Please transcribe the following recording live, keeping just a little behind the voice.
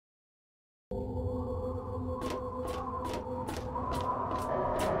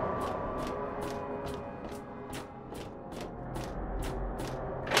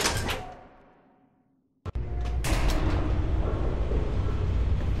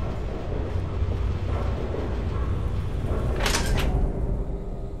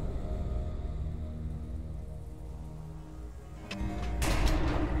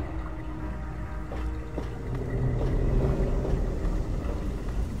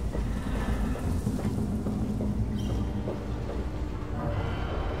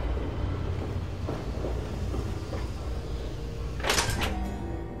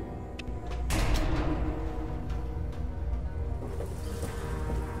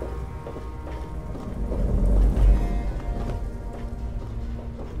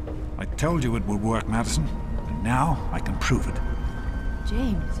told you it would work, Madison. And now I can prove it.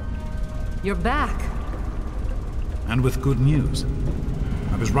 James, you're back. And with good news.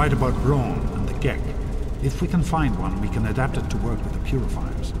 I was right about Braun and the Gek. If we can find one, we can adapt it to work with the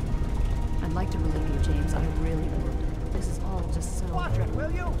purifiers. I'd like to relieve you, James. I really would. This is all just so... Watch it,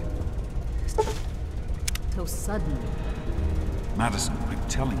 will you? so sudden. Madison, I'm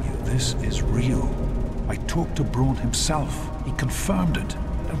telling you, this is real. I talked to Braun himself. He confirmed it.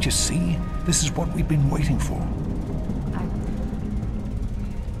 Don't you see? This is what we've been waiting for.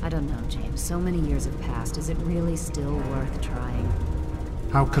 I don't know, James. So many years have passed. Is it really still worth trying?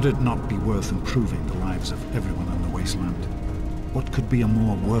 How could it not be worth improving the lives of everyone in the wasteland? What could be a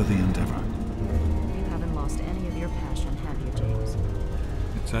more worthy endeavor? You haven't lost any of your passion, have you, James?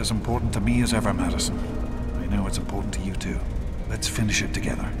 It's as important to me as ever, Madison. I know it's important to you too. Let's finish it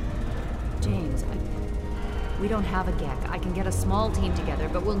together. James, we don't have a Gek. I can get a small team together,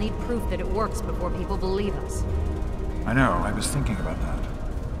 but we'll need proof that it works before people believe us. I know, I was thinking about that.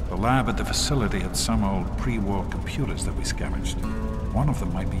 The lab at the facility had some old pre-war computers that we scavenged. One of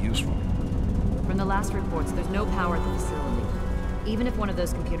them might be useful. From the last reports, there's no power at the facility. Even if one of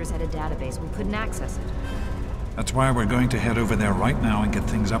those computers had a database, we couldn't access it. That's why we're going to head over there right now and get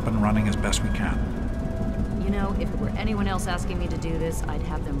things up and running as best we can. You know, if it were anyone else asking me to do this, I'd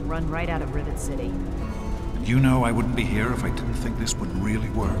have them run right out of Rivet City. And you know I wouldn't be here if I didn't think this would really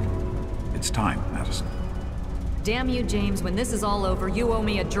work. It's time, Madison. Damn you, James. When this is all over, you owe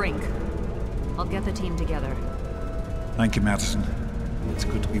me a drink. I'll get the team together. Thank you, Madison. It's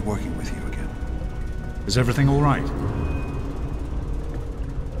good to be working with you again. Is everything all right?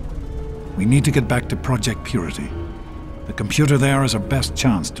 We need to get back to Project Purity. The computer there is our best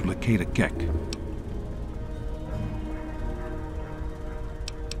chance to locate a Gek.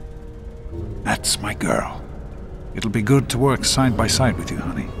 That's my girl. It'll be good to work side by side with you,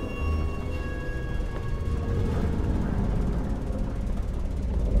 honey.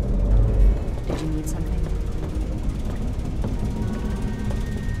 Did you need something?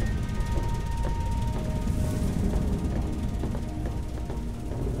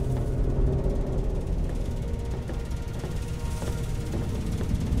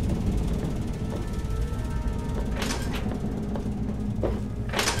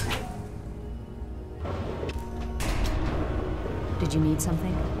 Did you need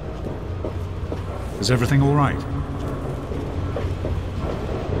something? Is everything all right?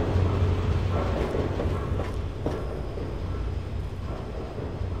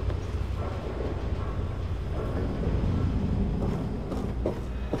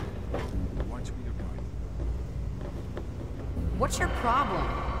 What's your problem?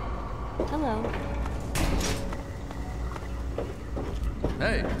 Hello.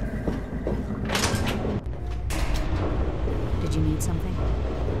 Hey. Did you need something?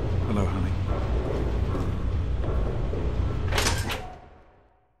 Hello, honey.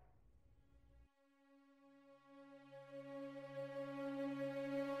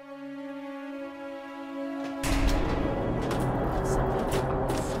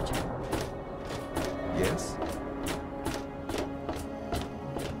 Yes?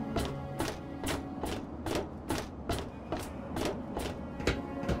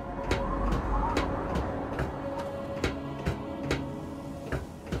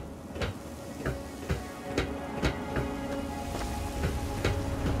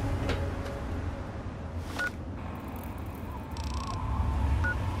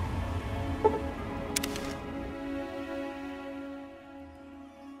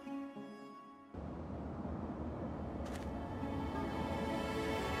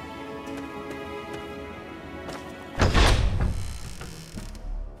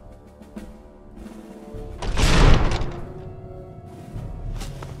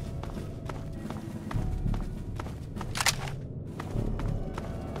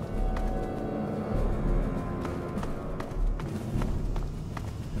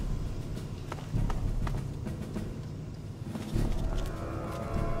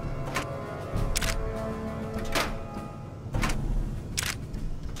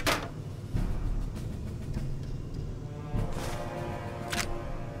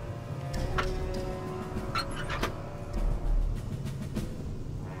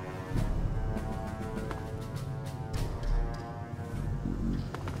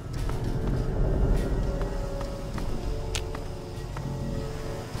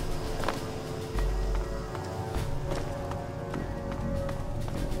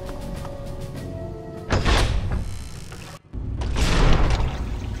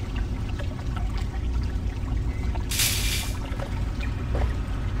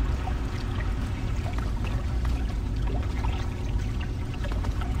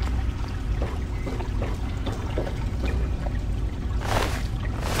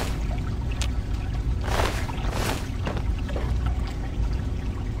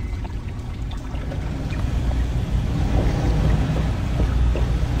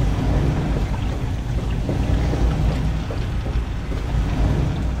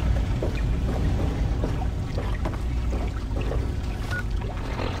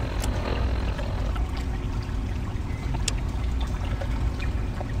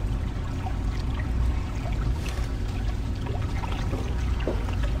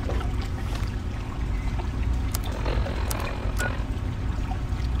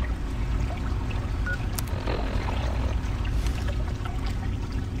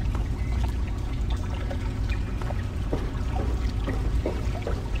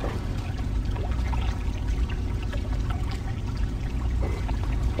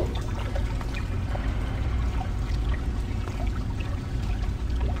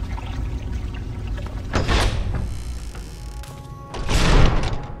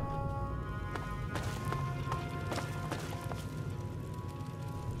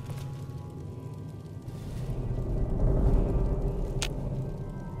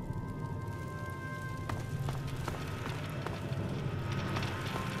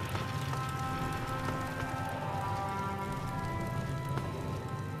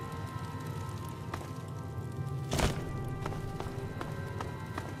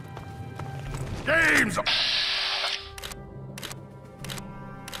 Game's off!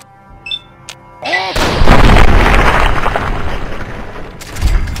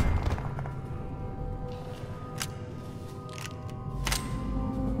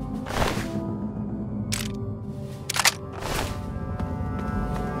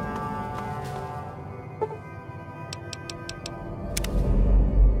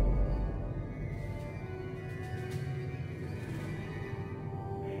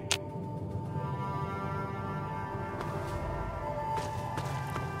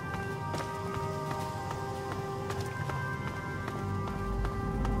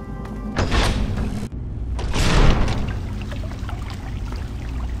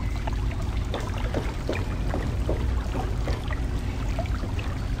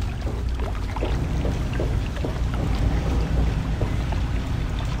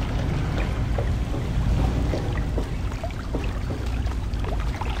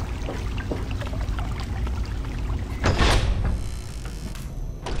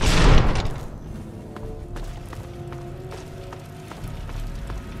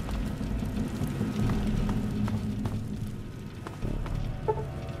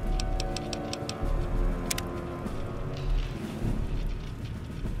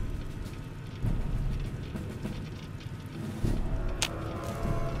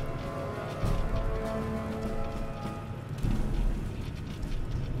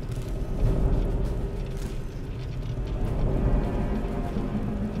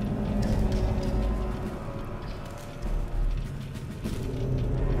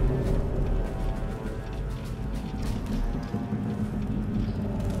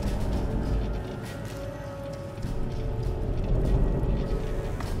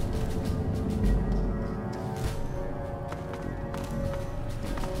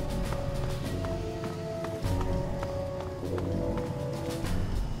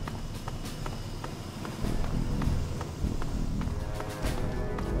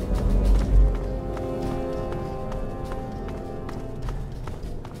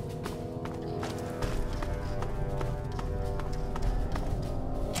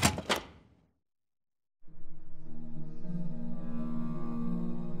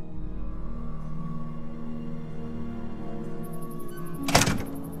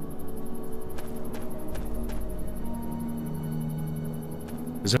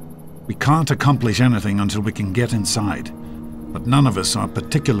 We can't accomplish anything until we can get inside, but none of us are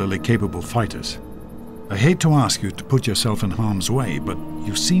particularly capable fighters. I hate to ask you to put yourself in harm's way, but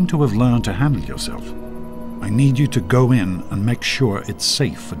you seem to have learned to handle yourself. I need you to go in and make sure it's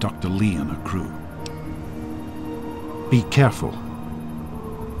safe for Dr. Li and her crew. Be careful.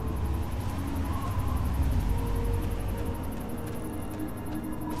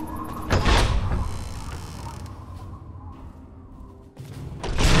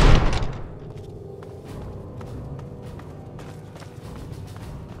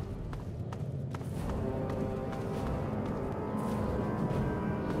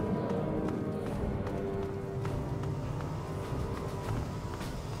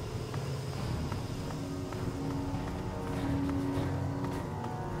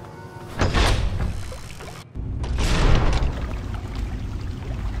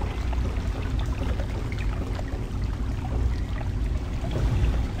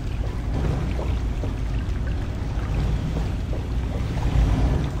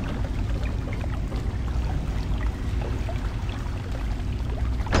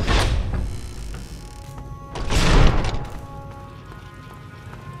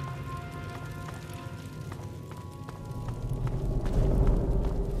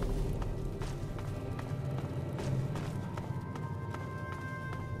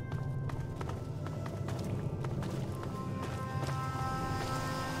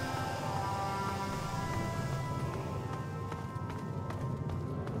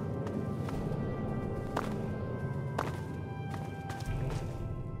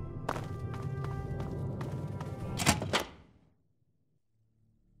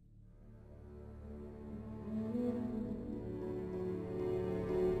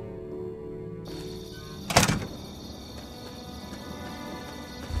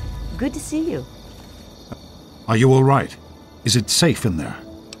 Good to see you. Are you all right? Is it safe in there?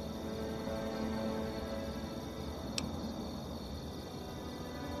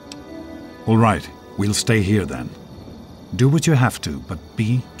 All right, we'll stay here then. Do what you have to, but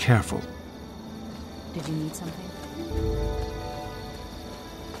be careful. Did you need something?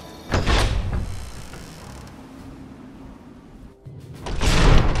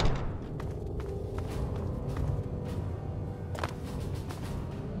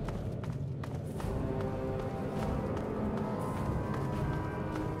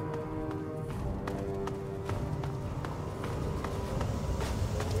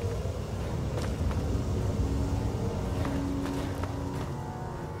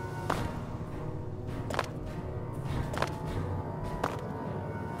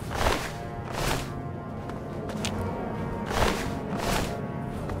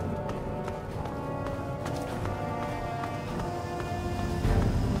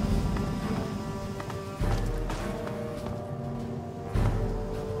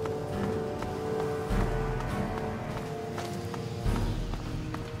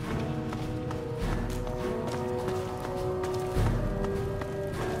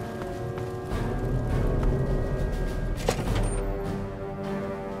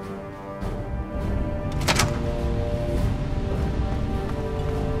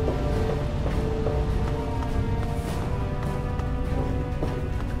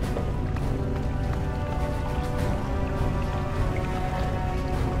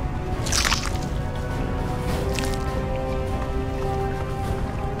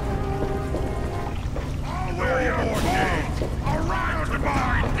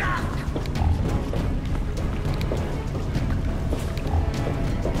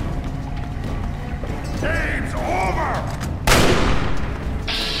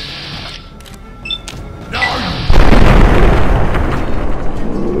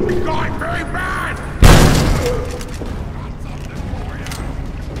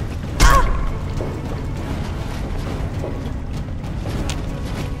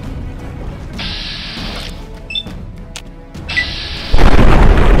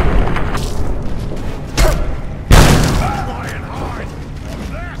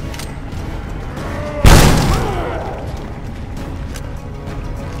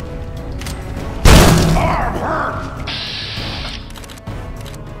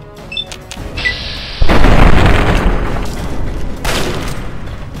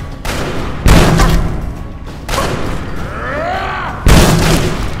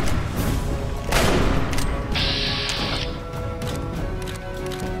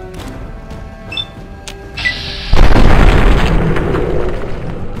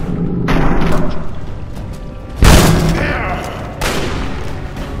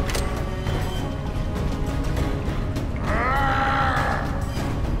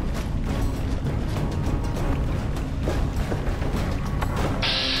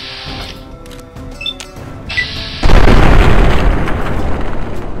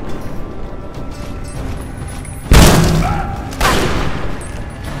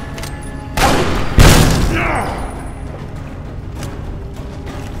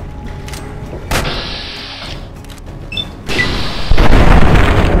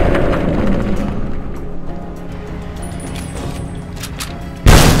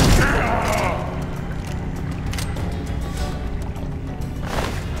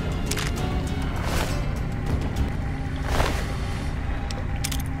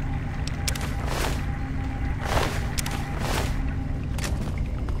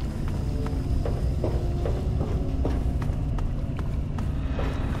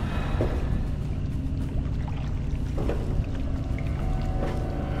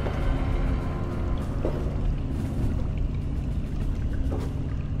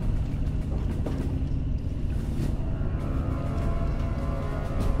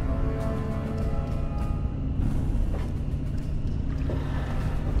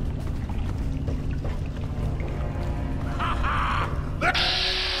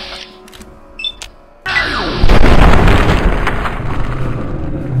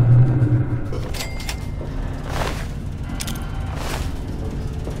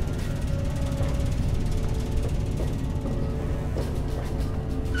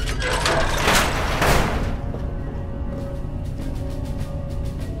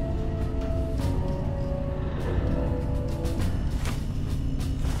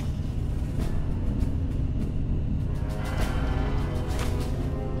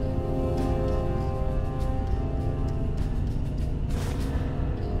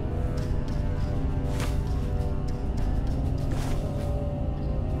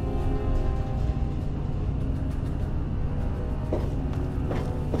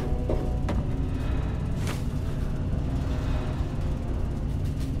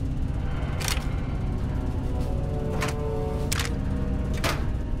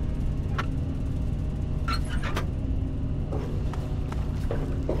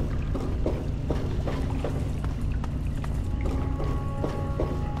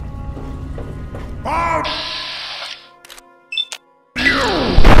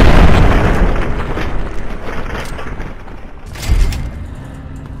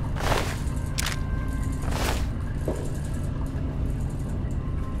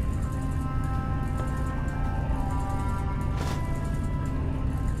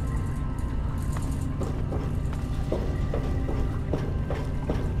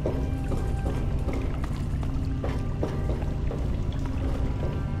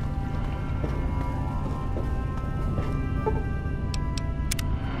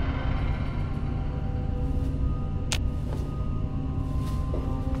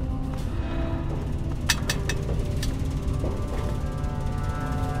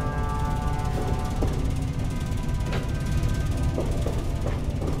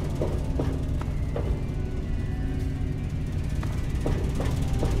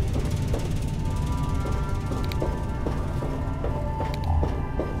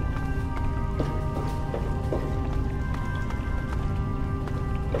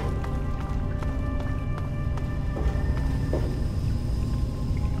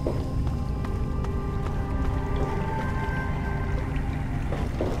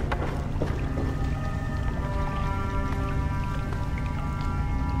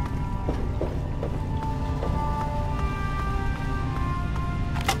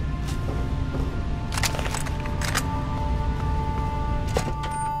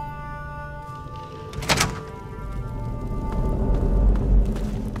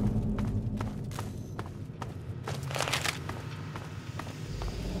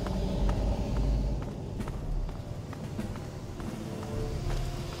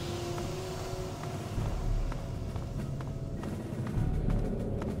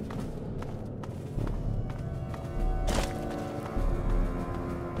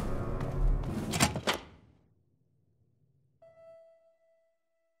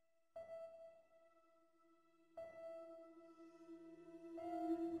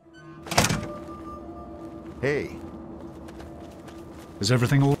 Hey. Is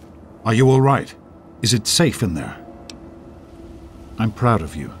everything all... Are you all right? Is it safe in there? I'm proud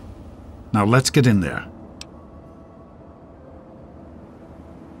of you. Now let's get in there.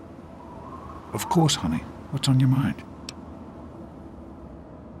 Of course, honey. What's on your mind?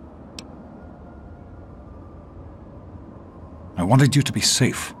 I wanted you to be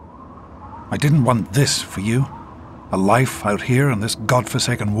safe. I didn't want this for you. A life out here in this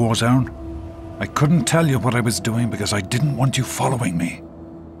godforsaken war zone. I couldn't tell you what I was doing because I didn't want you following me.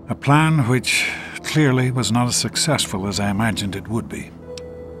 A plan which clearly was not as successful as I imagined it would be.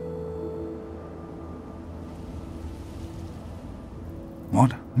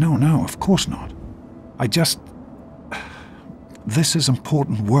 What? No, of course not. This is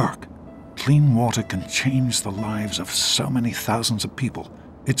important work. Clean water can change the lives of so many thousands of people.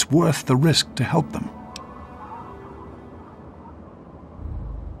 It's worth the risk to help them.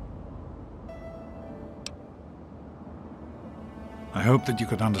 I hope that you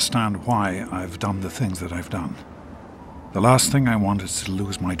could understand why I've done the things that I've done. The last thing I want is to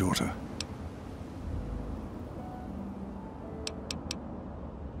lose my daughter.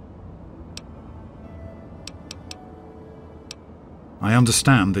 I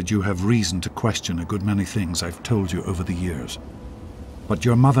understand that you have reason to question a good many things I've told you over the years. But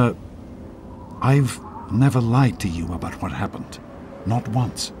your mother... I've never lied to you about what happened. Not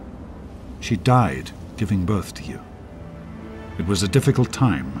once. She died giving birth to you. It was a difficult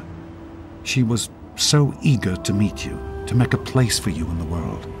time. She was so eager to meet you, to make a place for you in the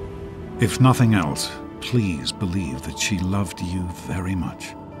world. If nothing else, please believe that she loved you very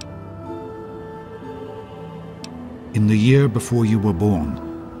much. In the year before you were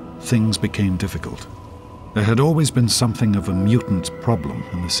born, things became difficult. There had always been something of a mutant problem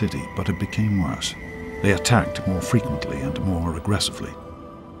in the city, but it became worse. They attacked more frequently and more aggressively.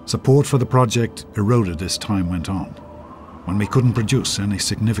 Support for the project eroded as time went on, when we couldn't produce any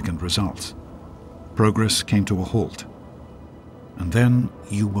significant results. Progress came to a halt. And then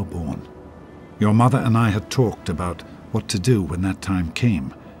you were born. Your mother and I had talked about what to do when that time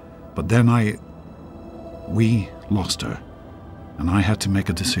came, but then we lost her, and I had to make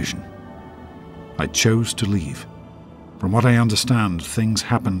a decision. I chose to leave. From what I understand, things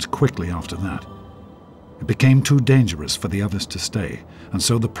happened quickly after that. It became too dangerous for the others to stay, and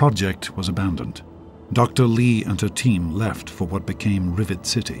so the project was abandoned. Dr. Lee and her team left for what became Rivet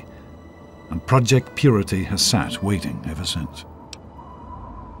City, and Project Purity has sat waiting ever since.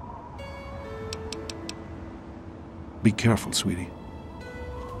 Be careful, sweetie.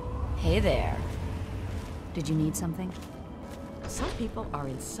 Hey there. Did you need something? Some people are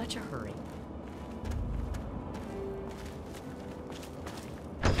in such a hurry.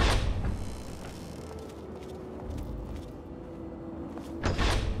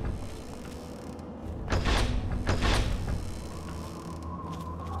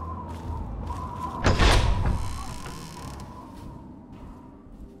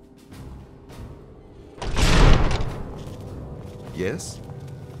 Yes?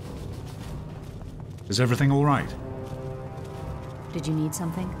 Is everything all right? Did you need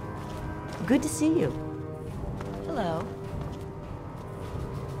something? Good to see you. Hello.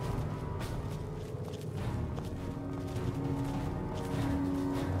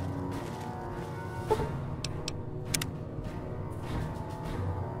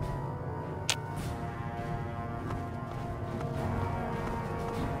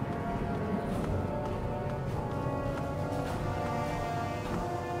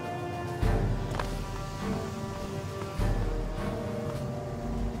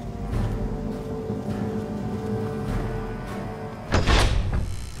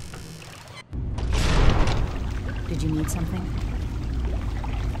 Did you need something?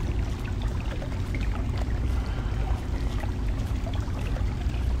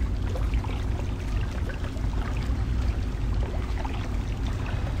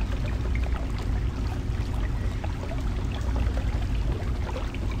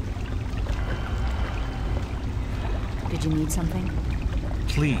 Did you need something?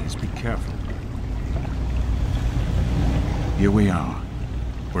 Please be careful. Here we are,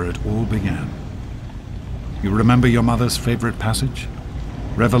 where it all began. You remember your mother's favorite passage?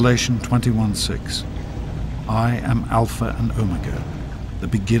 Revelation 21:6. I am Alpha and Omega, the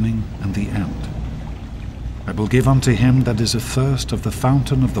beginning and the end. I will give unto him that is athirst of the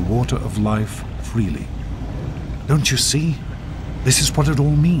fountain of the water of life freely. Don't you see? This is what it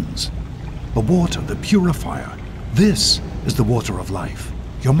all means. The water, the purifier. This is the water of life.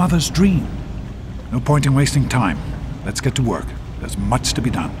 Your mother's dream. No point in wasting time. Let's get to work. There's much to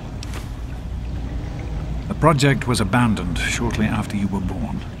be done. The project was abandoned shortly after you were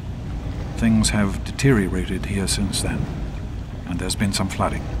born. things have deteriorated here since then, and there's been some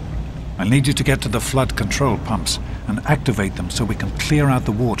flooding. I'll need you to get to the flood control pumps and activate them so we can clear out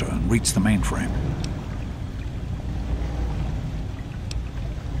the water and reach the mainframe.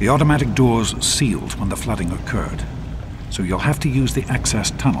 The automatic doors sealed when the flooding occurred, so you'll have to use the access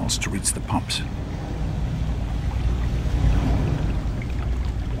tunnels to reach the pumps.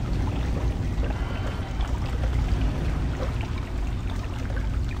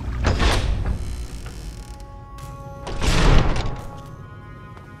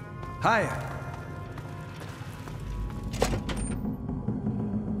 Hi.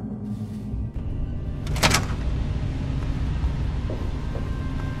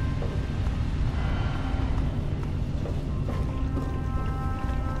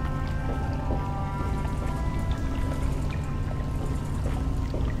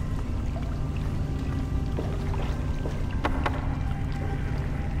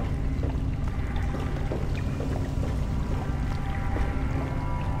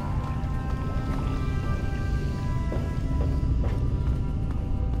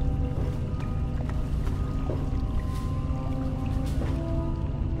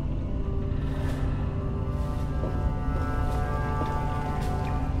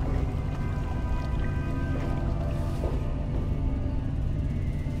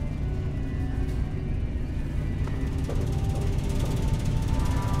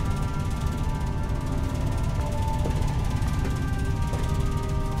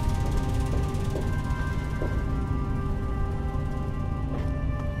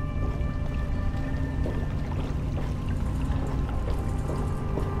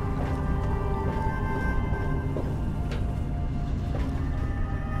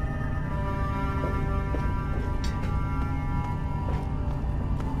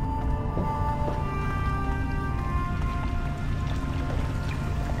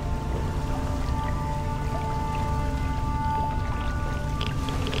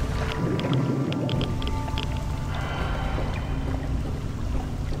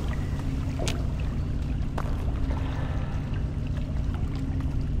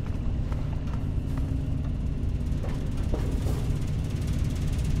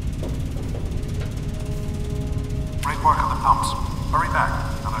 Great work on the pumps. Hurry back,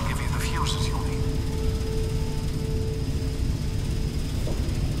 and I'll give you the fuses you'll need.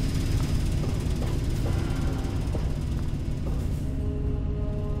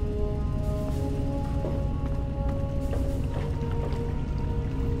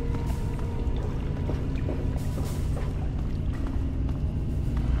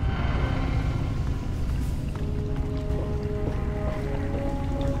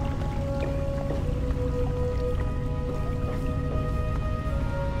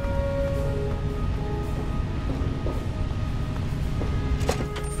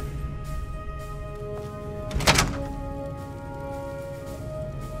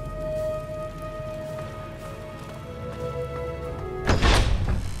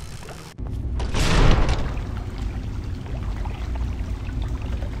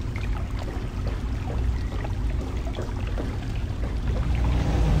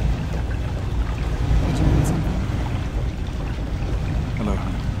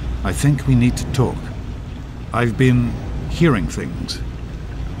 I think we need to talk. I've been hearing things.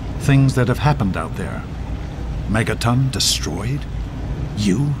 Things that have happened out there. Megaton destroyed?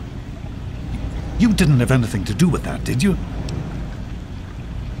 You? You didn't have anything to do with that, did you?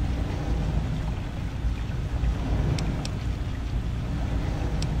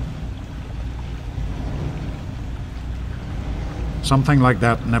 Something like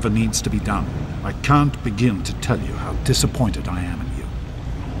that never needs to be done. I can't begin to tell you how disappointed I am in you.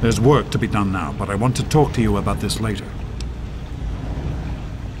 There's work to be done now, but I want to talk to you about this later.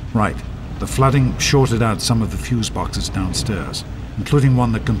 Right. The flooding shorted out some of the fuse boxes downstairs, including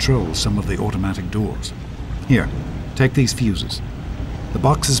one that controls some of the automatic doors. Here, take these fuses. The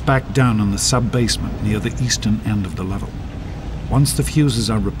box is back down in the sub-basement near the eastern end of the level. Once the fuses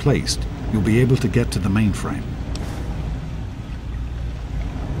are replaced, you'll be able to get to the mainframe.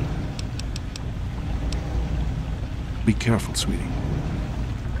 Be careful, sweetie.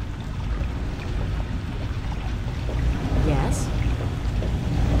 Yes?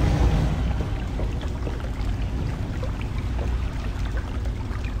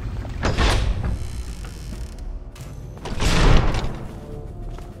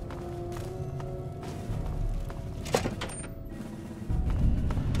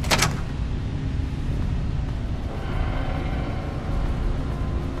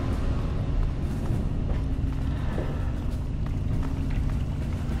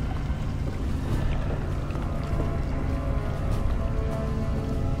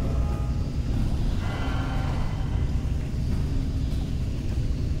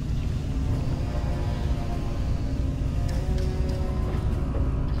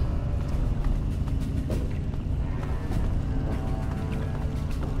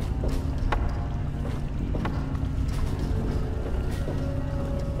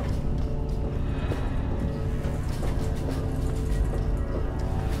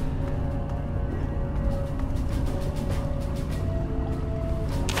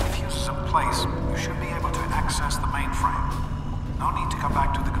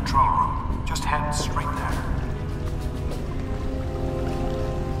 control room. Just head straight there.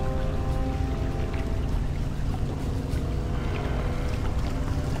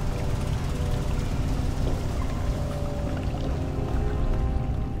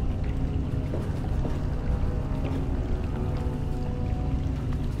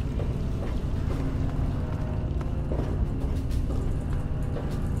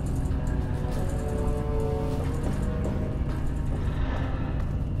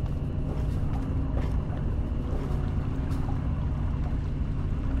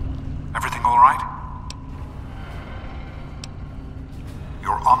 Everything all right?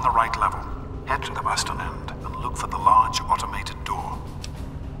 You're on the right level. Head to the western end and look for the large automated door.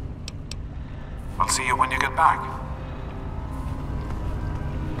 I'll see you when you get back.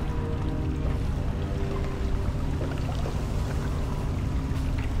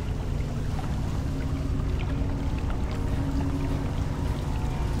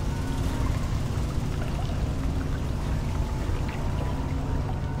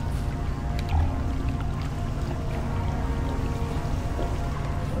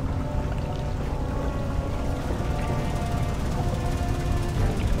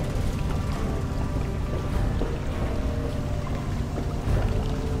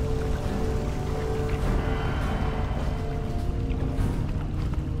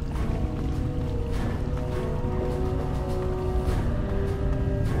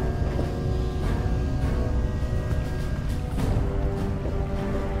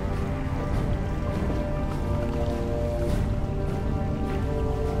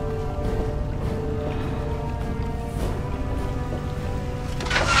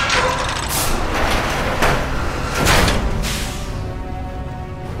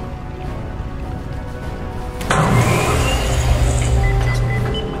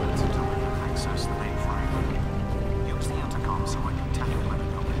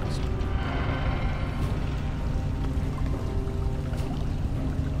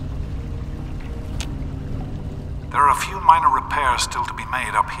 There are a few minor repairs still to be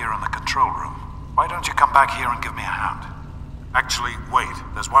made up here in the control room. Why don't you come back here and give me a hand? Actually, wait.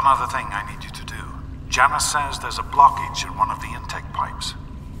 There's one other thing I need you to do. Janice says there's a blockage in one of the intake pipes.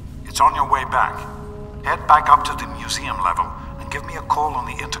 It's on your way back. Head back up to the museum level and give me a call on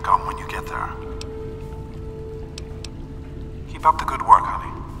the intercom when you get there. Keep up the good work, honey.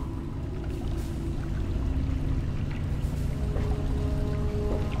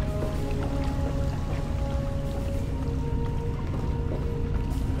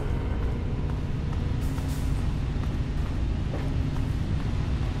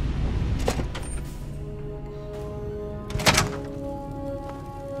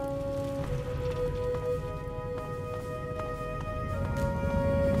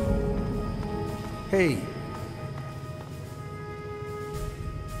 Hey.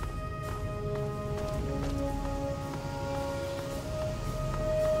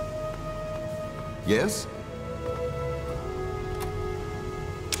 Yes?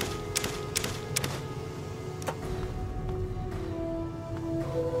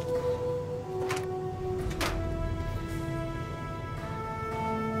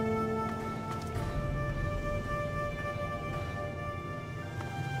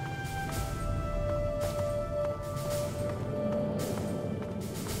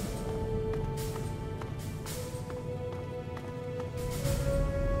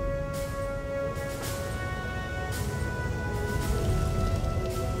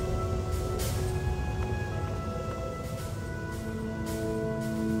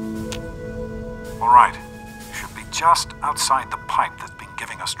 All right. You should be just outside the pipe that's been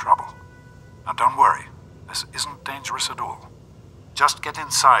giving us trouble. Now don't worry. This isn't dangerous at all. Just get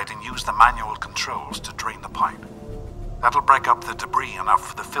inside and use the manual controls to drain the pipe. That'll break up the debris enough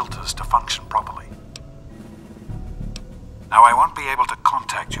for the filters to function properly. Now I won't be able to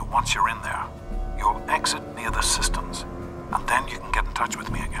contact you once you're in there. You'll exit near the cisterns, and then you can get in touch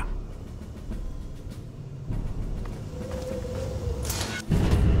with me again.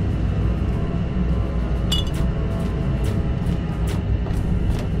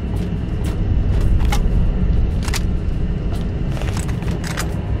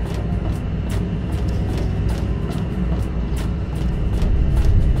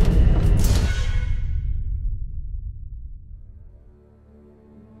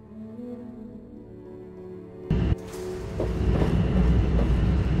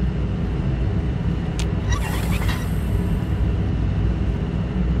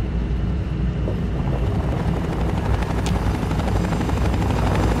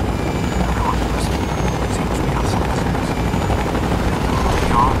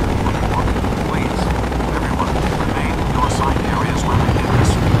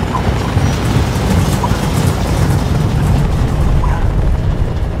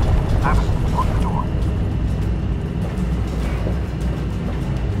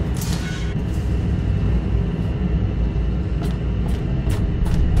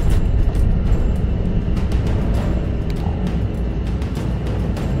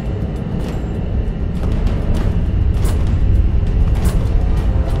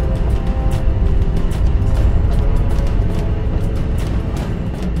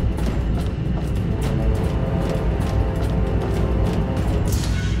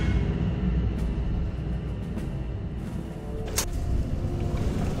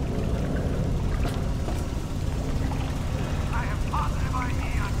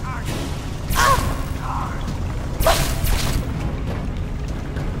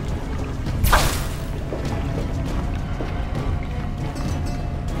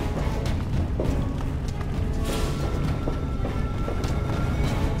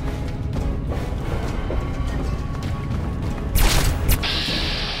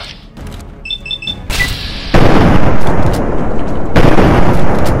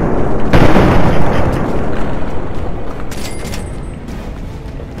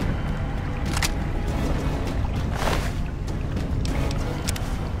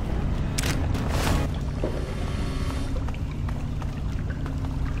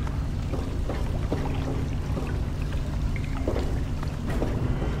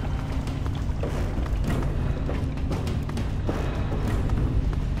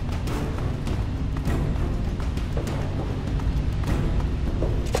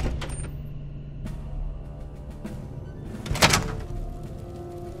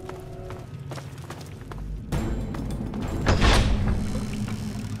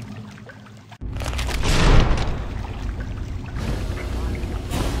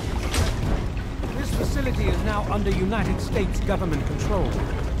 under United States government control.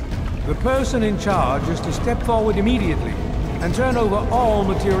 The person in charge is to step forward immediately and turn over all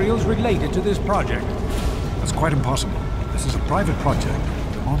materials related to this project. That's quite impossible. This is a private project.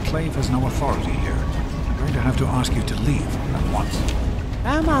 The Enclave has no authority here. I'm going to have to ask you to leave at once.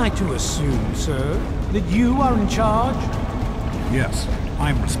 Am I to assume, sir, that you are in charge? Yes,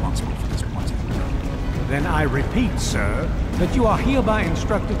 I'm responsible for this project. Then I repeat, sir, that you are hereby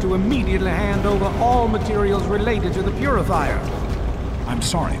instructed to immediately hand over all materials related to the purifier. I'm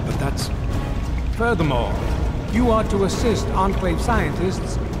sorry, but that's... Furthermore, you are to assist Enclave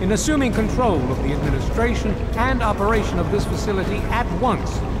scientists in assuming control of the administration and operation of this facility at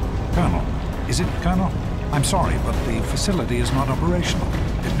once. Colonel. Is it, Colonel? I'm sorry, but the facility is not operational.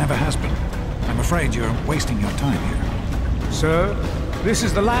 It never has been. I'm afraid you're wasting your time here. Sir, this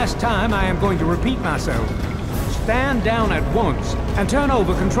is the last time I am going to repeat myself. Stand down at once and turn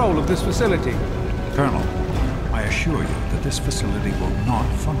over control of this facility. Colonel, I assure you that this facility will not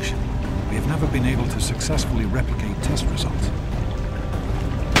function. We have never been able to successfully replicate test results.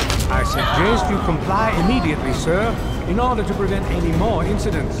 I suggest you comply immediately, sir, in order to prevent any more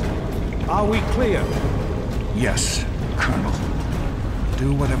incidents. Are we clear? Yes, Colonel.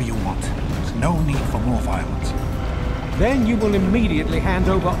 Do whatever you want. There's no need for more violence. Then you will immediately hand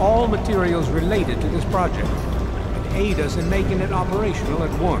over all materials related to this project and aid us in making it operational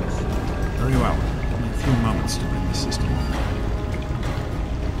at once. Very well. Only a few moments to bring the system on.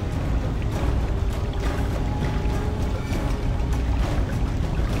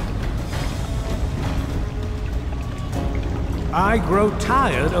 I grow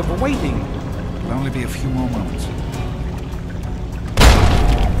tired of waiting. It'll only be a few more moments.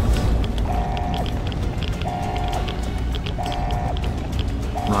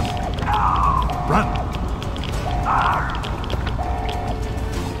 Run. Run!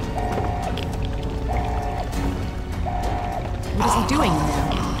 What is he doing there?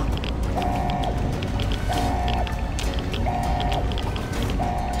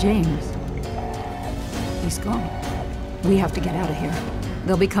 James. He's gone. We have to get out of here.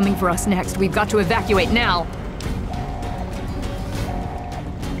 They'll be coming for us next. We've got to evacuate now!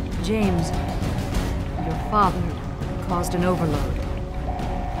 James, your father caused an overload.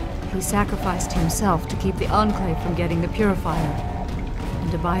 He sacrificed himself to keep the Enclave from getting the purifier,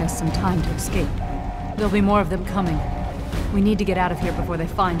 and to buy us some time to escape. There'll be more of them coming. We need to get out of here before they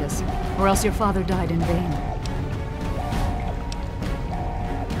find us, or else your father died in vain.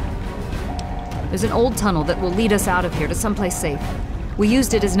 There's an old tunnel that will lead us out of here to someplace safe. We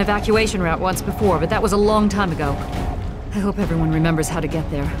used it as an evacuation route once before, but that was a long time ago. I hope everyone remembers how to get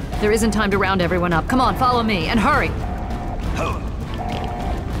there. There isn't time to round everyone up. Come on, follow me, and hurry!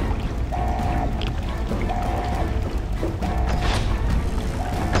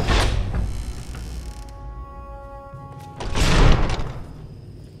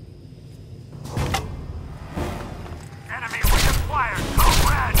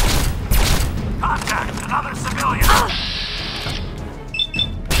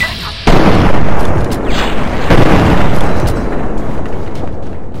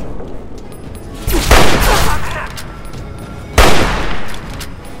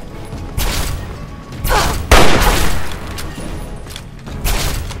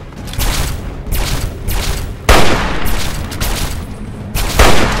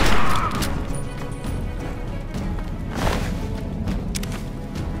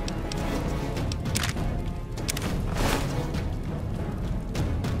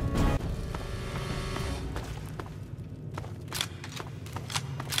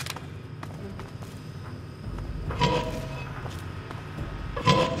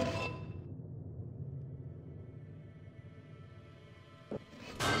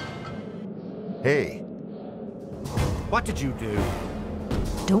 Hey. What did you do?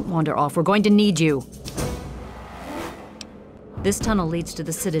 Don't wander off. We're going to need you. This tunnel leads to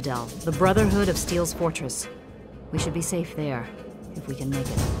the Citadel, the Brotherhood of Steel's fortress. We should be safe there, if we can make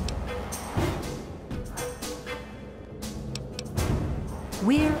it.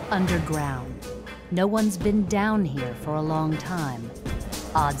 We're underground. No one's been down here for a long time.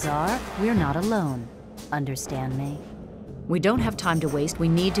 Odds are, we're not alone. Understand me? We don't have time to waste. We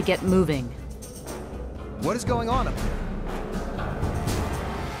need to get moving. What is going on up there?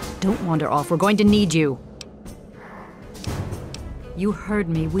 Don't wander off. We're going to need you. You heard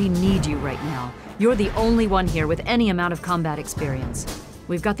me. We need you right now. You're the only one here with any amount of combat experience.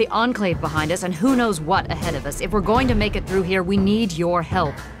 We've got the Enclave behind us and who knows what ahead of us. If we're going to make it through here, we need your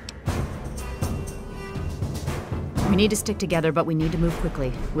help. We need to stick together, but we need to move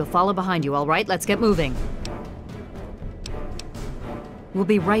quickly. We'll follow behind you, all right? Let's get moving. We'll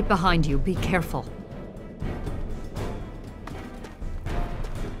be right behind you. Be careful.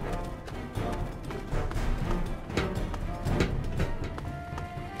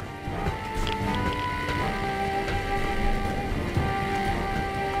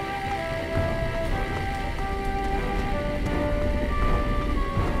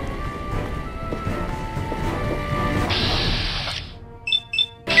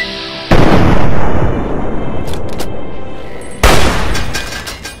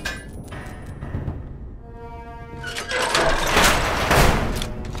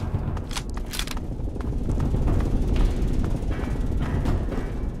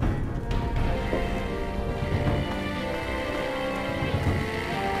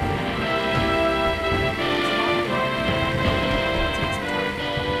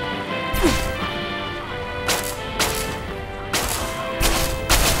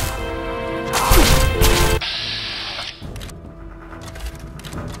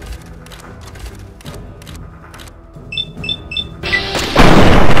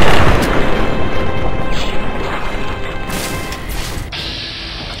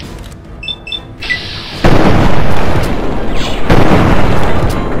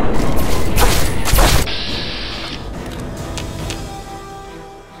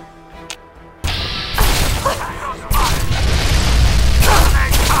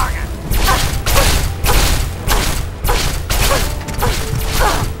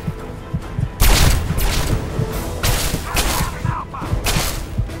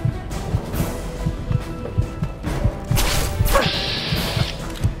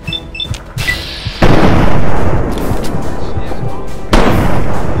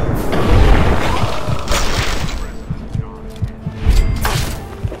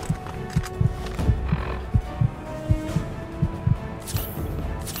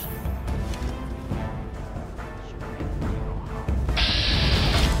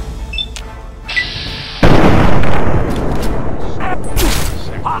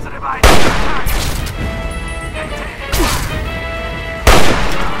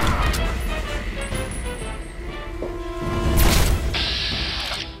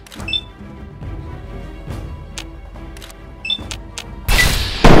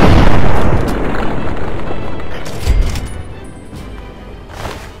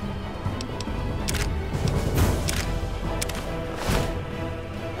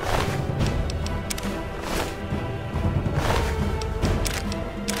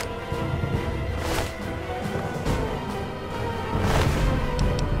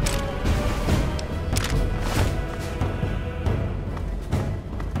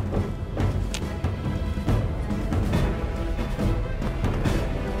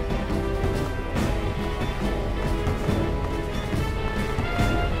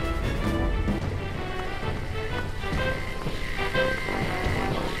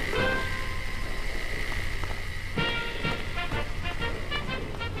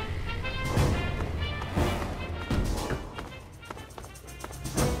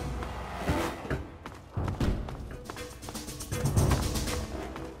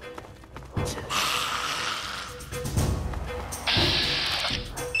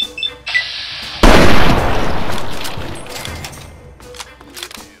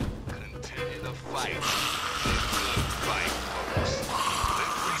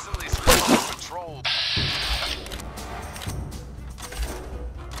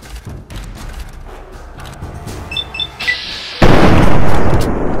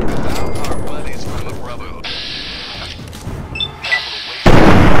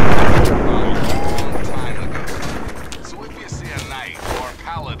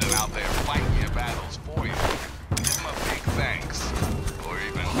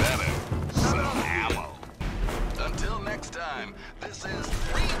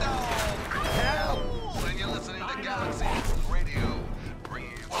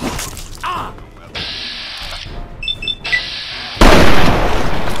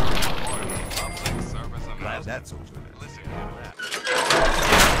 That's over there. Listen to that.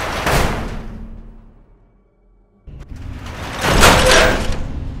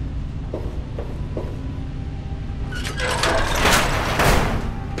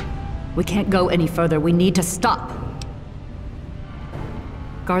 We can't go any further. We need to stop.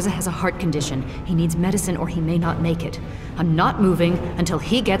 Garza has a heart condition. He needs medicine or he may not make it. I'm not moving until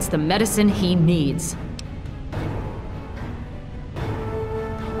he gets the medicine he needs.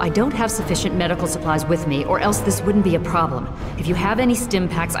 I don't have sufficient medical supplies with me, or else this wouldn't be a problem. If you have any stim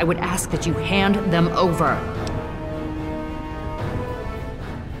packs, I would ask that you hand them over.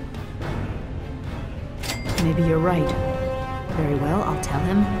 Maybe you're right. Very well, I'll tell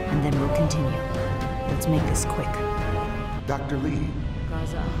him, and then we'll continue. Let's make this quick. Dr. Lee.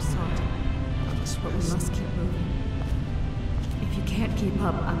 Garza, I'm sorry. But we must keep moving. If you can't keep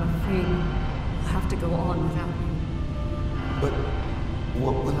up, I'm afraid we'll have to go on without you. But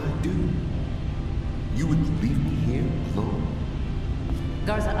what will I do? You would leave me here alone?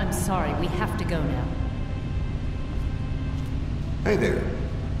 Garza, I'm sorry. We have to go now. Hey there.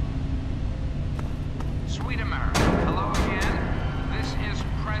 Sweet America, hello again. This is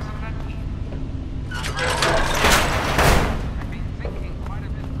President Eden. I've been thinking quite a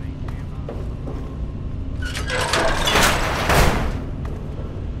bit lately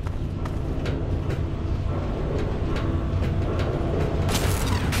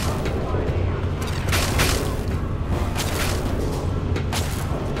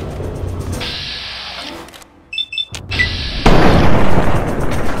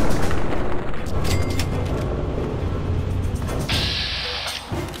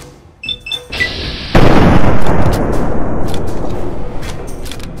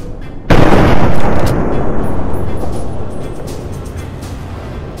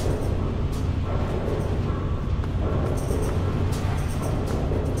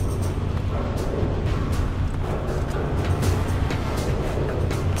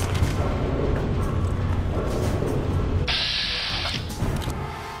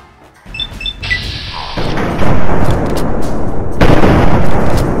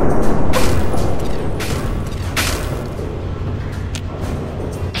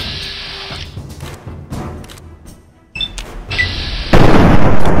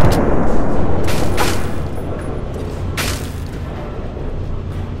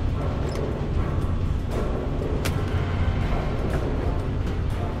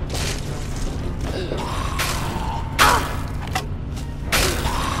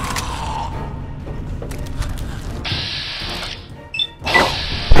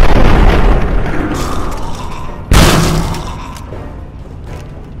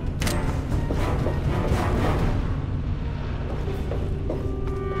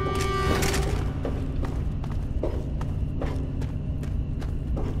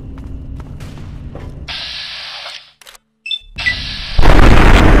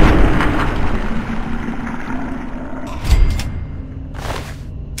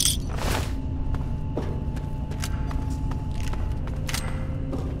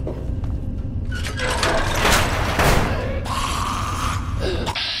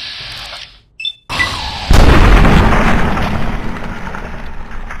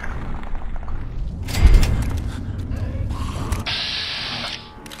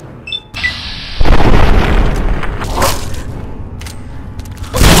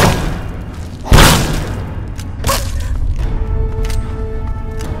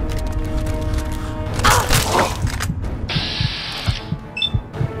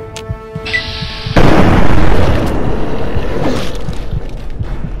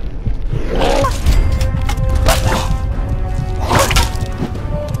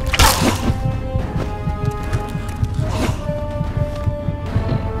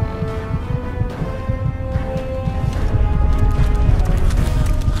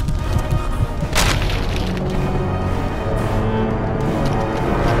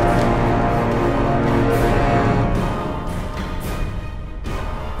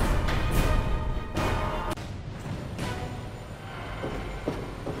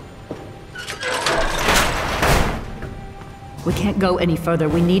We can't go any further.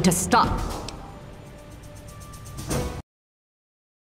 We need to stop.